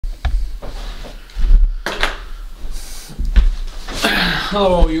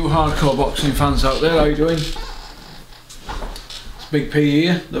Hello all you hardcore boxing fans out there, how you doing? It's Big P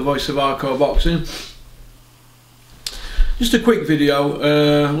here, the voice of hardcore boxing. Just a quick video,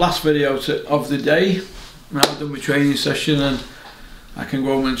 last video of the day. I've done my training session and I can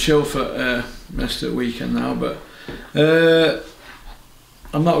go home and chill for the rest of the weekend now, but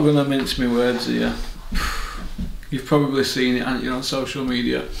I'm not going to mince my words here. You've probably seen it, haven't you, on social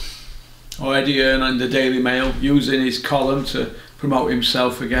media? Or Eddie Hearn in the Daily Mail using his column to promote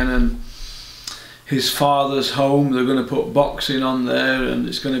himself again, and his father's home, they're going to put boxing on there and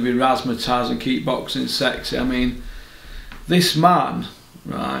it's going to be razzmatazz and keep boxing sexy. I mean, this man,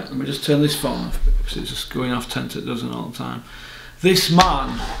 right, let me just turn this phone off because it's just going off 10 to a dozen all the time. This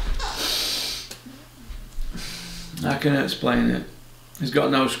man, I can explain it, he's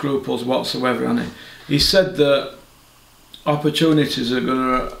got no scruples whatsoever, hasn't he? He said that opportunities are going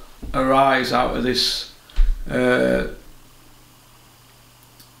to arise out of this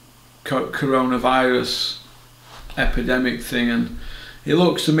coronavirus epidemic thing, and it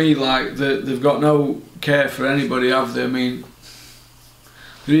looks to me like they've got no care for anybody, have they? I mean,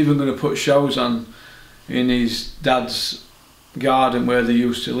 they're even going to put shows on in his dad's garden where they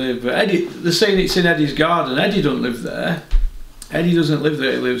used to live, but Eddie, they're saying it's in Eddie's garden. Eddie doesn't live there. Eddie doesn't live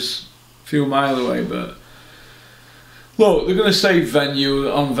there, he lives a few miles away. But look, they're going to save venue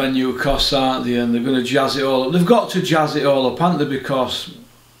on venue costs, aren't they? And they're going to jazz it all up. They've got to jazz it all up, haven't they? Because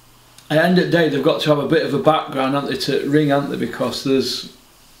at the end of the day, they've got to have a bit of a background, haven't they, to ring, haven't they? Because there's,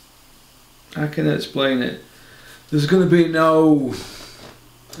 how can I explain it? There's going to be no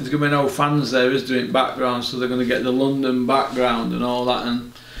fans there, is there, in background? So they're going to get the London background and all that.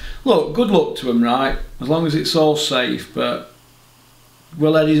 And look, good luck to them, right? As long as it's all safe. But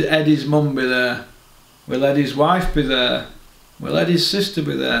will Eddie's mum be there? Will Eddie's wife be there? Will Eddie's sister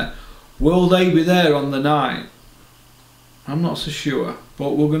be there? Will they be there on the night? I'm not so sure,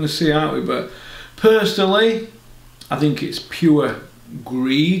 but we're going to see, aren't we? But personally, I think it's pure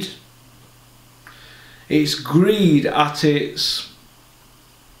greed. It's greed at its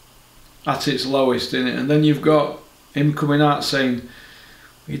lowest, isn't it? And then you've got him coming out saying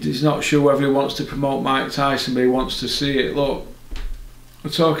he's not sure whether he wants to promote Mike Tyson, but he wants to see it. Look, we're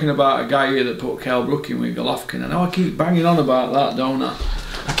talking about a guy here that put Kell Brook in with Golovkin. I know I keep banging on about that, don't I?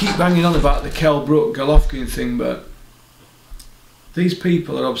 I keep banging on about the Kell Brook Golovkin thing, but these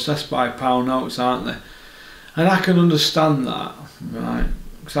people are obsessed by pound notes, aren't they? And I can understand that, right?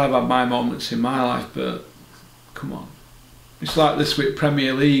 Because I've had my moments in my life, but come on. It's like this with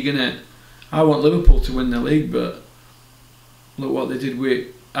Premier League, innit? I want Liverpool to win the league, but look what they did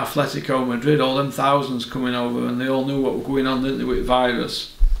with Atletico Madrid. All them thousands coming over and they all knew what was going on, didn't they, with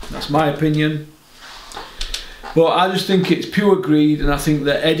virus. That's my opinion. But I just think it's pure greed, and I think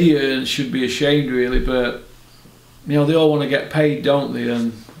that Eddie Hearn should be ashamed, really. But you know, they all want to get paid, don't they?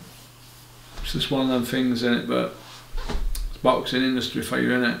 And it's just one of them things, isn't it? But it's boxing industry for you,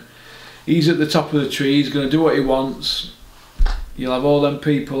 innit? He's at the top of the tree, he's going to do what he wants. You'll have all them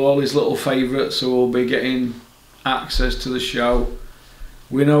people, all his little favourites, who will be getting access to the show.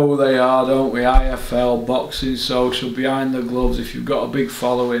 We know who they are, don't we? IFL, Boxing Social, Behind the Gloves. If you've got a big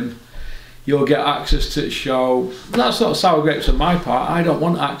following, you'll get access to the show. That's not sour grapes on my part. I don't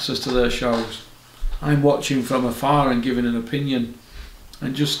want access to their shows. I'm watching from afar and giving an opinion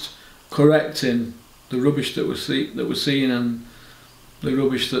and just correcting the rubbish that we're seeing and the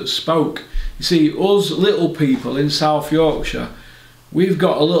rubbish that spoke. You see, us little people in South Yorkshire, we've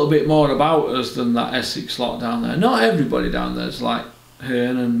got a little bit more about us than that Essex lot down there. Not everybody down there is like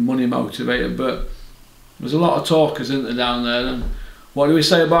Hearn and money motivated, but there's a lot of talkers, isn't there, down there? And what do we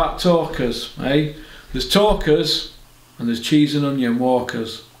say about talkers, eh? There's talkers and there's cheese and onion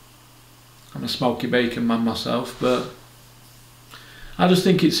walkers. I'm a smoky bacon man myself, but I just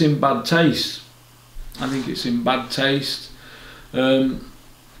think it's in bad taste. I think it's in bad taste. That's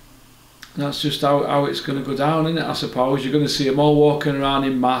just how it's going to go down, isn't it? I suppose you're going to see them all walking around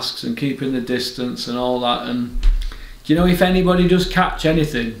in masks and keeping the distance and all that. And do you know, if anybody does catch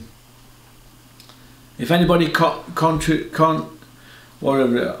anything, if anybody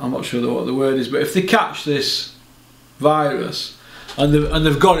whatever, I'm not sure what the word is, but if they catch this virus and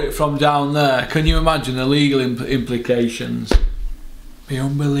they've got it from down there, can you imagine the legal implications? Be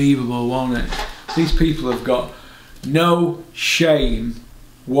unbelievable, won't it? These people have got no shame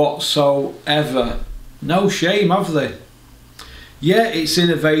whatsoever. No shame, have they? Yeah, it's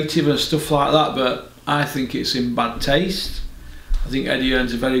innovative and stuff like that, but I think it's in bad taste. I think Eddie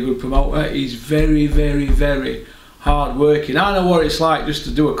Hearn's a very good promoter. He's very, very, very hard working. I know what it's like just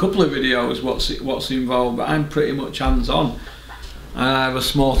to do a couple of videos, what's involved, but I'm pretty much hands on. I have a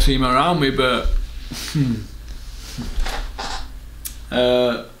small team around me, but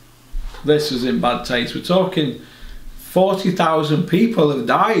this was in bad taste. We're talking 40,000 people have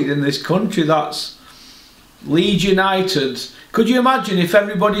died in this country. That's Leeds United. Could you imagine if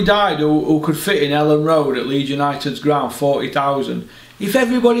everybody died who could fit in Ellen Road at Leeds United's ground? 40,000. If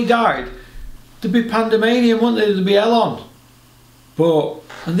everybody died, there'd be pandemonium, wouldn't there? There'd be hell on.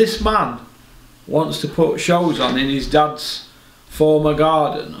 And this man wants to put shows on in his dad's former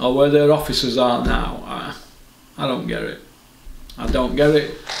garden, or where their offices are now. I don't get it. I don't get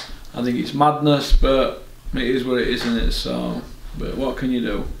it. I think it's madness, but it is what it is, isn't it? So, but what can you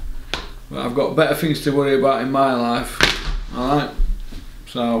do? But I've got better things to worry about in my life. Alright?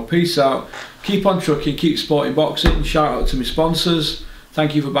 So, peace out. Keep on trucking, keep supporting boxing. Shout out to my sponsors.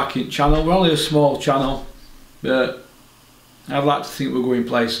 Thank you for backing the channel. We're only a small channel, but I'd like to think we're going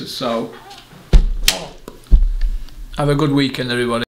places. So, have a good weekend, everybody.